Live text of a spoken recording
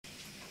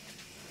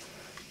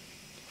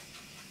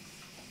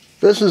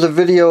This is a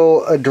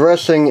video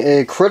addressing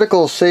a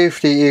critical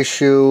safety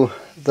issue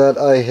that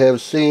I have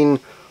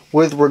seen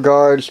with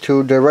regards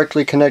to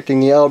directly connecting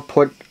the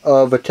output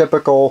of a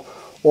typical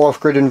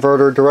off-grid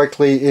inverter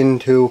directly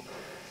into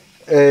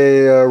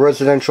a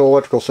residential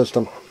electrical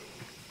system.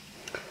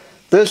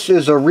 This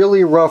is a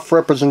really rough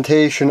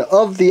representation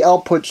of the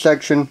output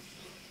section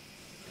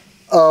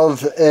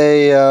of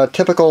a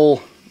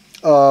typical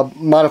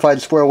modified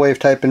square wave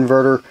type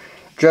inverter.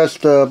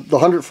 Just the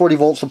 140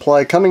 volt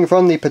supply coming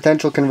from the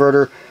potential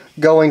converter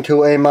going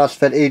to a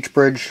MOSFET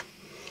H-bridge,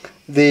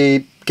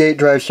 the gate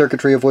drive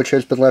circuitry of which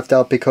has been left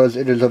out because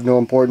it is of no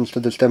importance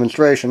to this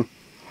demonstration.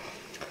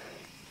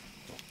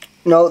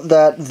 Note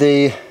that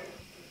the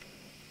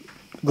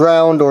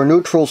ground or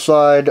neutral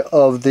side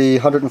of the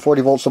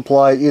 140 volt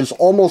supply is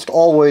almost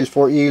always,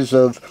 for ease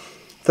of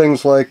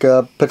things like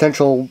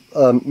potential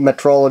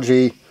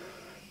metrology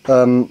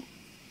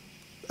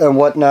and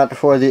whatnot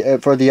for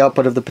the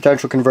output of the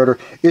potential converter,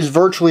 is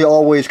virtually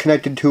always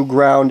connected to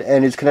ground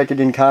and is connected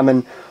in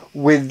common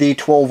with the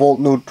 12 volt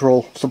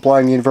neutral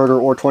supplying the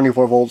inverter, or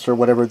 24 volts, or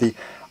whatever the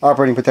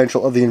operating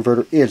potential of the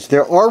inverter is.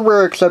 There are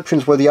rare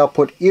exceptions where the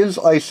output is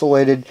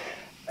isolated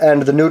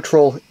and the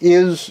neutral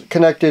is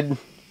connected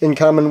in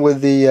common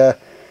with the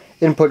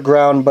input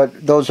ground,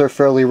 but those are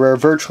fairly rare.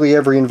 Virtually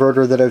every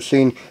inverter that I've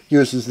seen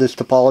uses this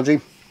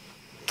topology.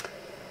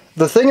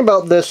 The thing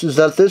about this is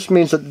that this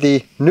means that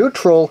the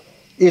neutral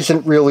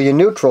isn't really a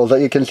neutral. That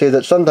you can see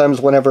that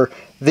sometimes whenever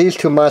these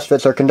two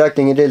MOSFETs are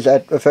conducting, it is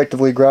at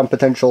effectively ground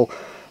potential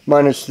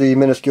minus the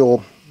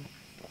minuscule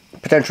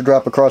potential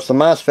drop across the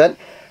MOSFET.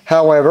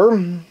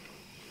 However,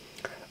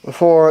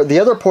 for the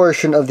other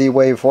portion of the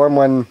waveform,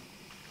 when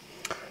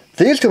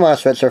these two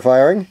MOSFETs are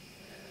firing,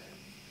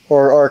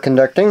 or are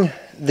conducting,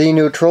 the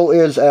neutral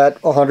is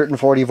at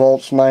 140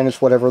 volts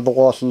minus whatever the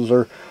losses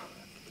are.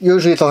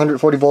 Usually it's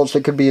 140 volts,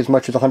 it could be as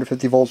much as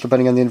 150 volts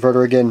depending on the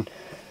inverter. Again,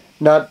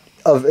 not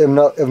of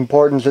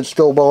importance. It's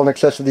still well in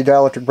excess of the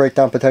dielectric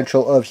breakdown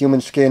potential of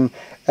human skin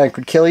and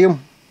could kill you.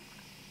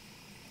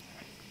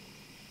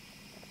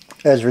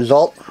 As a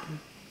result,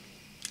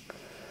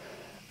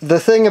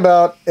 the thing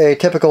about a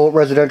typical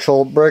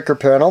residential breaker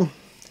panel,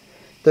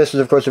 this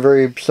is of course a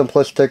very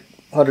simplistic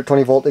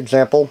 120 volt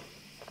example,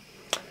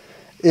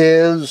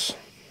 is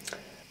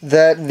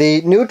that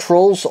the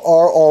neutrals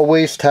are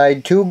always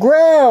tied to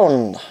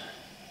ground,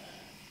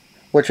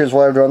 which is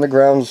why I've drawn the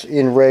grounds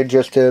in red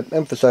just to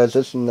emphasize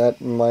this, and that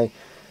my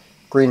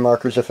green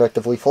marker is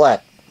effectively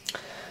flat.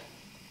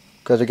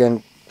 Because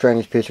again,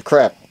 Chinese piece of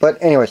crap. But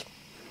anyways,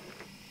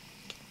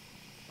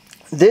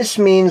 this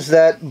means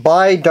that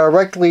by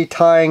directly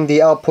tying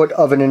the output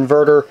of an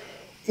inverter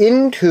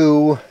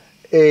into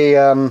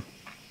a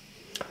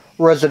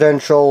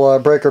residential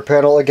breaker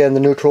panel, again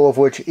the neutral of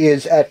which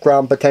is at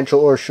ground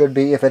potential, or should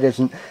be. If it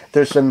isn't,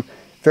 there's some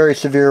very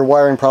severe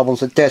wiring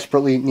problems that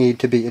desperately need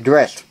to be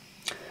addressed.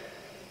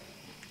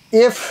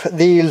 If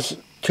these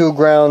two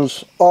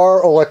grounds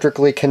are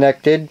electrically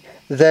connected,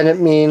 then it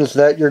means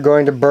that you're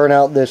going to burn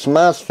out this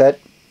MOSFET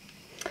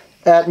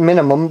at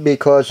minimum,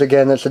 because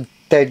again it's a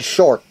dead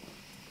short.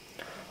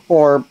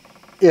 Or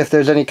if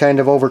there's any kind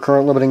of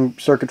overcurrent limiting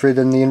circuitry,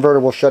 then the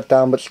inverter will shut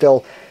down, but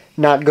still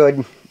not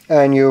good,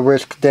 and you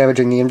risk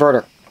damaging the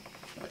inverter.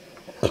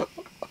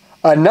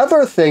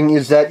 Another thing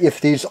is that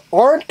if these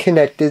aren't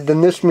connected,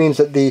 then this means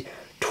that the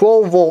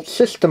 12 volt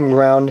system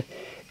ground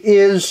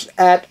is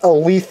at a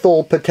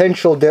lethal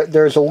potential.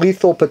 There's a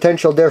lethal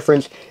potential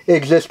difference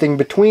existing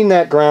between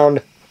that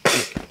ground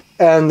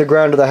and the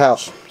ground of the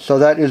house. So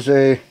that is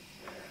a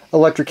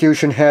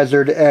electrocution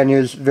hazard and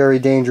is very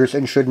dangerous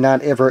and should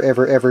not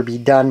ever be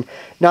done.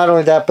 Not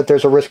only that, but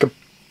there's a risk of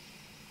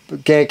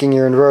ganking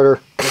your inverter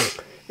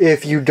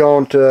if you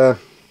don't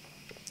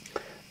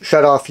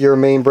shut off your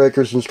main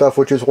breakers and stuff,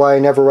 which is why I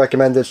never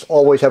recommend this.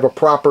 Always have a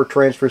proper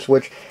transfer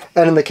switch.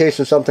 And in the case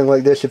of something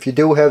like this, if you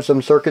do have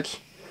some circuits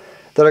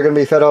that are going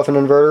to be fed off an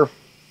inverter,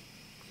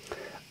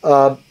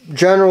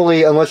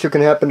 generally, unless you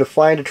can happen to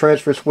find a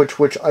transfer switch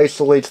which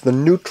isolates the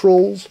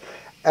neutrals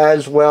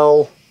as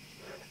well,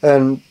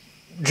 and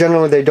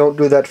generally they don't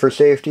do that for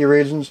safety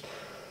reasons,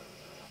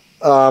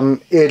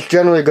 it's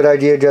generally a good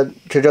idea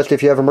to just,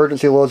 if you have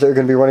emergency loads that are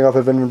going to be running off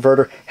of an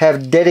inverter,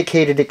 have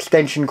dedicated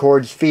extension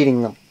cords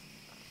feeding them.